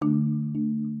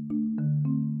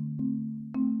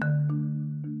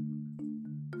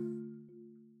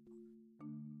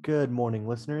Good morning,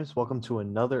 listeners. Welcome to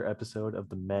another episode of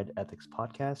the Med Ethics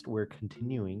Podcast. We're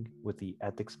continuing with the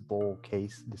Ethics Bowl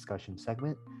case discussion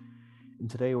segment. And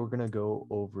today we're going to go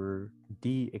over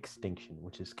de-extinction,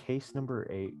 which is case number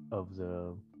 8 of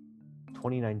the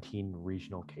 2019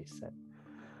 regional case set.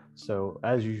 So,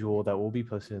 as usual, that will be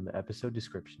posted in the episode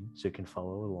description so you can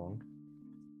follow along.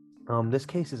 This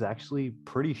case is actually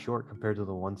pretty short compared to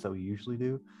the ones that we usually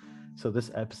do. So,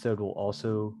 this episode will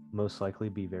also most likely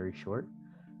be very short.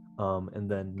 And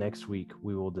then next week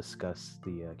we will discuss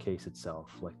the case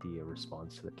itself, like the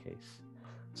response to the case.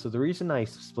 So the reason I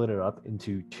split it up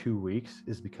into 2 weeks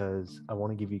is because I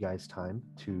want to give you guys time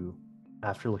to,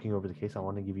 after looking over the case, I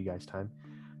want to give you guys time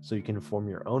so you can form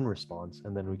your own response,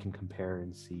 and then we can compare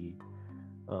and see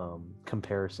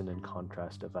comparison and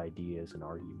contrast of ideas and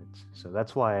arguments. So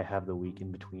that's why I have the week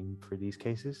in between for these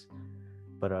cases.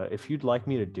 But if you'd like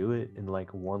me to do it in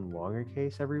like one longer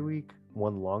case every week,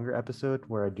 one longer episode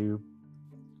where I do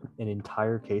an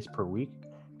entire case per week,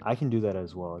 I can do that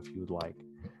as well if you would like.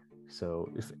 So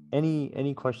if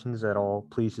any questions at all,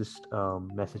 please just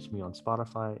message me on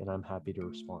Spotify and I'm happy to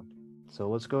respond. So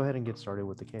let's go ahead and get started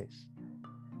with the case.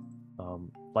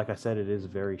 Like I said, it is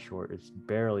very short. It's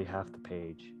barely half the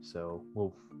page, so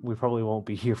we probably won't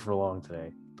be here for long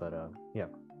today. But yeah.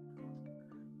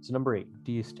 So number 8,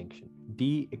 de-extinction.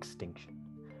 De-extinction.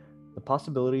 The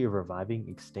possibility of reviving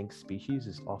extinct species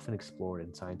is often explored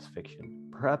in science fiction,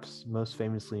 perhaps most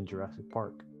famously in Jurassic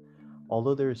Park.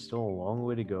 Although there is still a long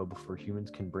way to go before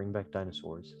humans can bring back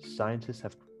dinosaurs, scientists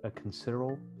have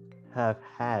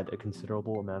had a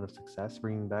considerable amount of success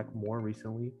bringing back more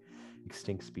recently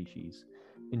extinct species.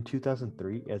 In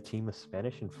 2003, a team of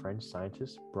Spanish and French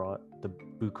scientists brought the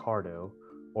bucardo,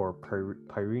 or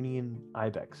Pyrenean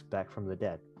ibex, back from the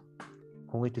dead,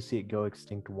 only to see it go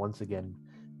extinct once again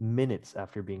minutes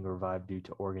after being revived due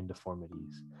to organ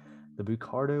deformities. The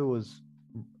bucardo was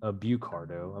a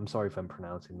bucardo. I'm sorry if I'm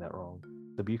pronouncing that wrong.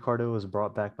 The bucardo was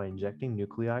brought back by injecting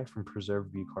nuclei from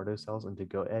preserved bucardo cells into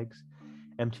goat eggs,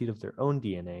 emptied of their own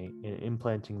DNA, and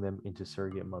implanting them into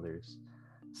surrogate mothers.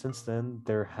 Since then,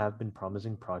 there have been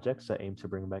promising projects that aim to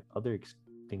bring back other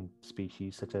extinct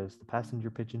species, such as the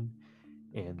passenger pigeon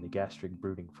and the gastric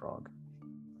brooding frog.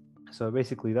 So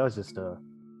basically, that was just a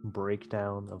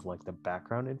breakdown of like the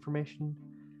background information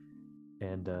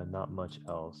and not much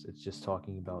else. It's just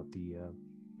talking about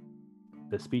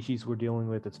the species we're dealing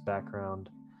with, its background,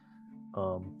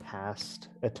 past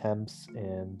attempts,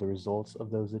 and the results of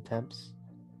those attempts.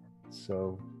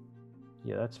 So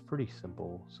yeah, that's pretty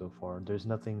simple so far. There's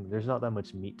not that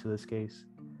much meat to this case.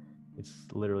 It's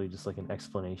literally just like an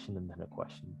explanation and then a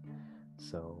question.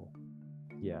 So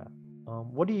yeah.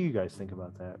 What do you guys think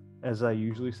about that? As I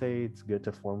usually say, it's good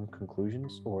to form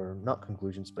conclusions, or not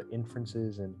conclusions, but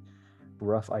inferences and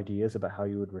rough ideas about how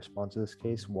you would respond to this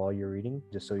case while you're reading,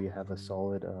 just so you have a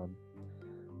solid.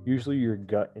 Usually, your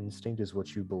gut instinct is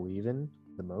what you believe in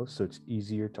the most, so it's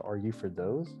easier to argue for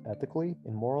those ethically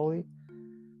and morally.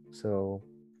 So,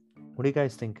 what do you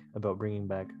guys think about bringing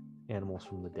back animals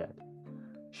from the dead?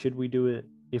 Should we do it?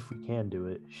 If we can do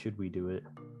it, should we do it?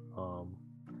 Um,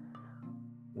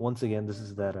 Once again, this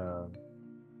is that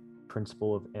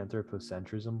principle of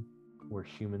anthropocentrism, where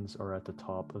humans are at the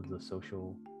top of the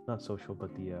social, not social,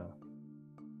 but the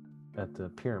at the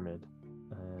pyramid,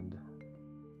 and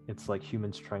it's like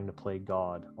humans trying to play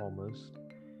God almost.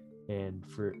 And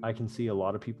for I can see a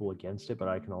lot of people against it, but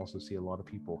I can also see a lot of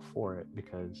people for it,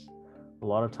 because a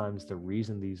lot of times the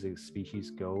reason these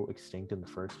species go extinct in the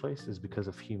first place is because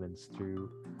of humans through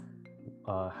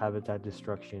habitat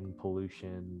destruction,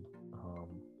 pollution,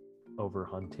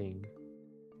 overhunting,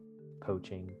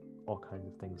 poaching, all kinds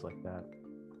of things like that.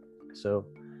 So,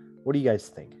 what do you guys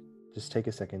think? Just take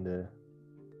a second to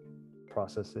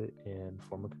process it and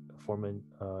form an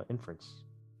inference.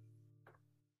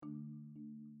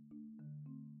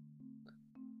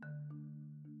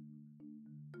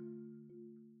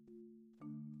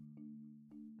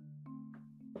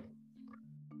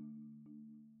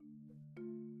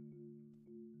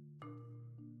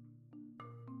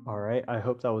 All right, I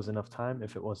hope that was enough time.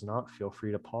 If it was not, feel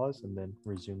free to pause and then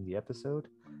resume the episode.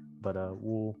 But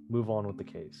we'll move on with the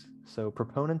case. So,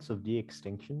 proponents of de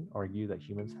extinction argue that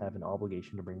humans have an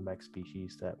obligation to bring back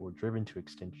species that were driven to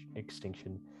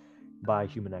extinction by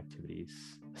human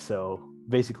activities. So,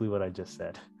 basically, what I just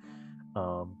said.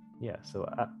 Yeah, so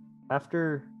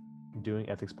after doing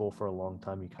Ethics Bowl for a long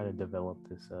time, you kind of develop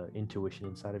this intuition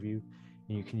inside of you,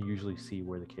 and you can usually see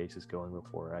where the case is going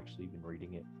before actually even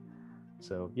reading it.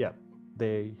 So, yeah,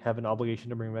 they have an obligation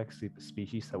to bring back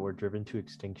species that were driven to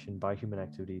extinction by human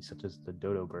activities, such as the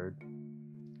dodo bird,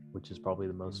 which is probably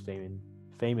the most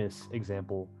famous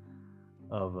example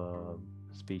of a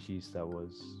species that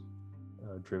was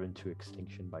driven to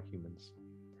extinction by humans.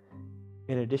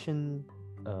 In addition,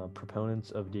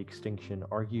 proponents of de-extinction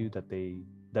argue that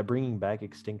bringing back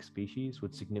extinct species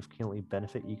would significantly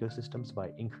benefit ecosystems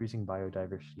by increasing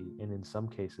biodiversity and, in some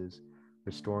cases,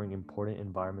 restoring important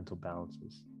environmental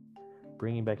balances.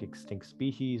 Bringing back extinct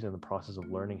species and the process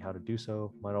of learning how to do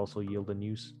so might also yield a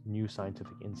new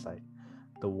scientific insight.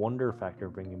 The wonder factor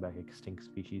of bringing back extinct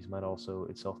species might also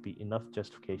itself be enough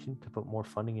justification to put more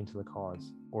funding into the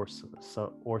cause, or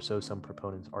so some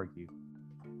proponents argue.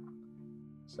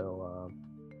 So,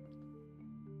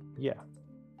 yeah.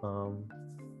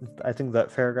 I think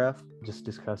that paragraph just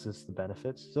discusses the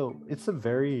benefits. So it's a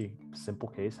very simple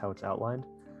case how it's outlined.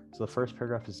 So the first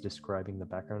paragraph is describing the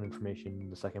background information,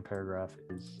 the second paragraph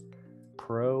is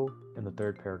pro, and the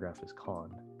third paragraph is con.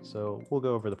 So we'll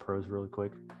go over the pros really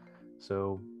quick.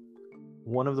 So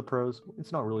one of the pros,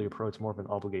 it's not really a pro, it's more of an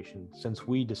obligation. Since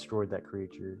we destroyed that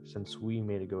creature, since we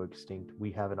made it go extinct,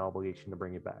 we have an obligation to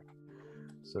bring it back.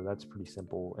 So that's pretty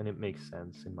simple, and it makes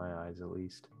sense in my eyes at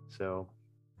least. So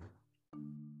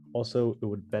also, it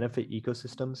would benefit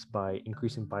ecosystems by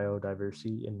increasing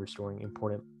biodiversity and restoring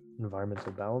important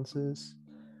environmental balances.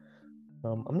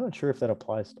 I'm not sure if that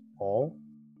applies to all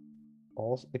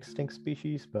extinct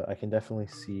species, but I can definitely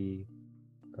see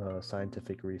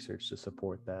scientific research to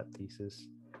support that thesis,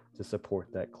 to support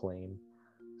that claim.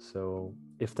 So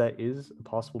if that is a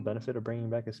possible benefit of bringing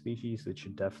back a species, it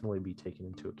should definitely be taken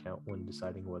into account when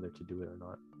deciding whether to do it or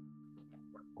not.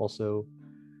 Also,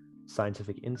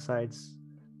 scientific insights.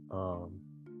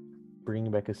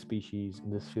 Bringing back a species in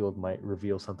this field might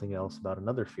reveal something else about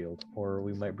another field, or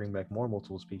we might bring back more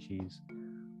multiple species,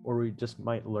 or we just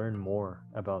might learn more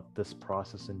about this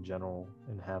process in general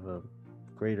and have a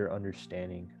greater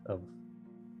understanding of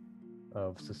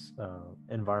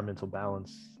environmental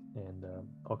balance and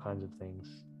all kinds of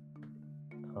things.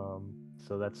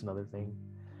 So that's another thing.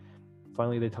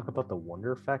 Finally, they talk about the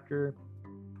wonder factor.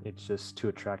 It's just to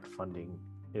attract funding.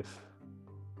 If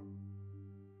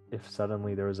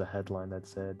suddenly there was a headline that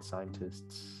said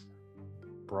scientists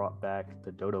brought back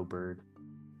the dodo bird,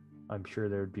 I'm sure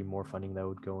there would be more funding that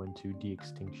would go into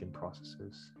de-extinction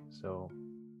processes. So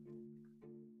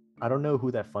I don't know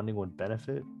who that funding would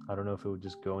benefit. I don't know if it would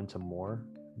just go into more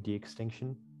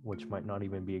de-extinction, which might not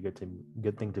even be a good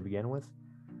thing to begin with.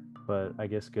 But I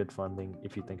guess good funding,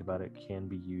 if you think about it, can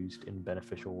be used in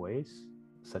beneficial ways,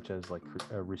 such as like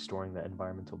restoring the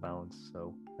environmental balance.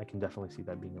 So I can definitely see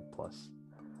that being a plus.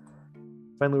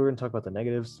 Finally, we're going to talk about the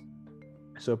negatives.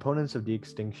 So opponents of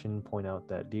de-extinction point out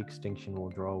that de-extinction will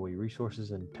draw away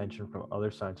resources and attention from other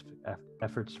scientific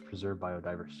efforts to preserve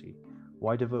biodiversity.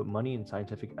 Why devote money and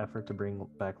scientific effort to bring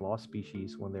back lost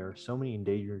species when there are so many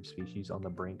endangered species on the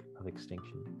brink of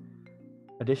extinction?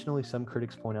 Additionally, some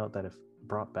critics point out that if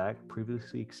brought back,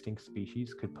 previously extinct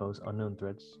species could pose unknown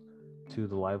threats to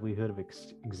the livelihood of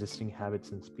existing habits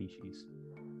and species.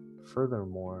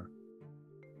 Furthermore,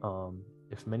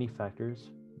 if many factors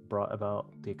brought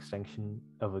about the extinction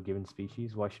of a given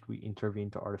species, why should we intervene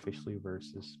to artificially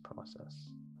reverse this process?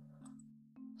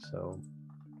 So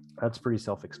that's pretty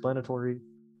self-explanatory.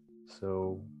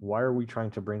 So why are we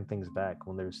trying to bring things back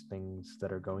when there's things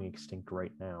that are going extinct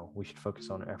right now? We should focus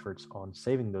on efforts on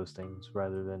saving those things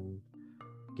rather than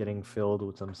getting filled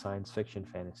with some science fiction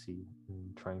fantasy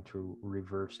and trying to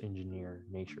reverse engineer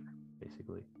nature,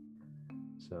 basically.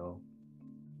 So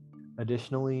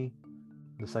additionally,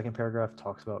 the second paragraph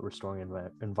talks about restoring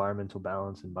environmental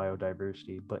balance and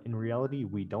biodiversity, but in reality,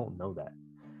 we don't know that.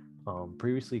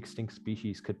 Previously extinct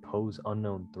species could pose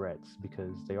unknown threats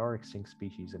because they are extinct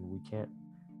species and we can't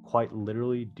quite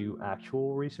literally do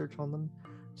actual research on them,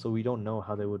 so we don't know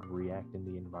how they would react in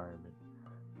the environment.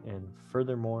 And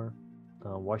furthermore,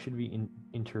 why should we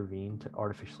intervene to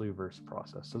artificially reverse the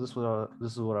process? So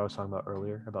this is what I was talking about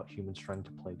earlier about humans trying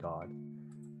to play God.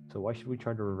 So why should we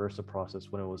try to reverse the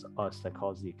process when it was us that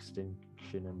caused the extinction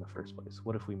in the first place?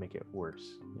 What if we make it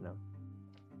worse,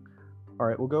 All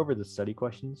right, we'll go over the study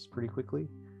questions pretty quickly.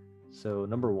 So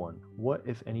number 1, what,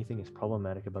 if anything, is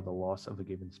problematic about the loss of a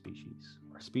given species?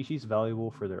 Are species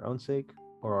valuable for their own sake,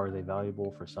 or are they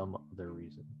valuable for some other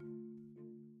reason?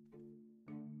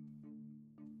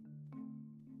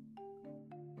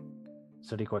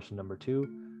 Study question number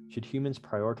 2, should humans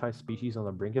prioritize species on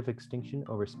the brink of extinction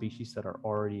over species that are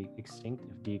already extinct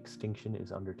if de-extinction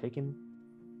is undertaken?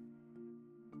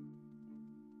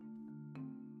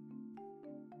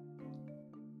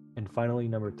 And finally,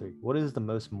 number 3, what is the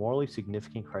most morally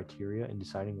significant criteria in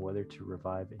deciding whether to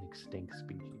revive an extinct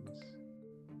species?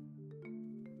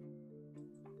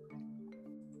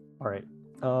 All right.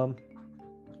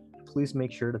 please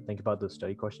make sure to think about those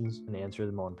study questions and answer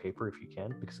them on paper if you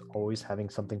can, because always having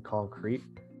something concrete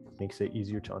makes it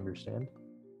easier to understand.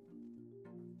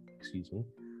 Excuse me.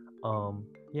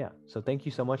 Yeah, so thank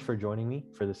you so much for joining me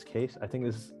for this case. I think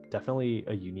this is definitely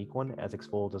a unique one. Ethics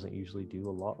Bowl doesn't usually do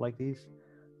a lot like these,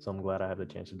 so I'm glad I had the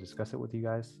chance to discuss it with you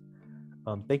guys.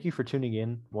 Thank you for tuning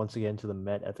in once again to the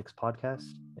Med Ethics Podcast,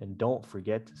 and don't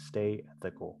forget to stay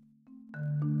ethical.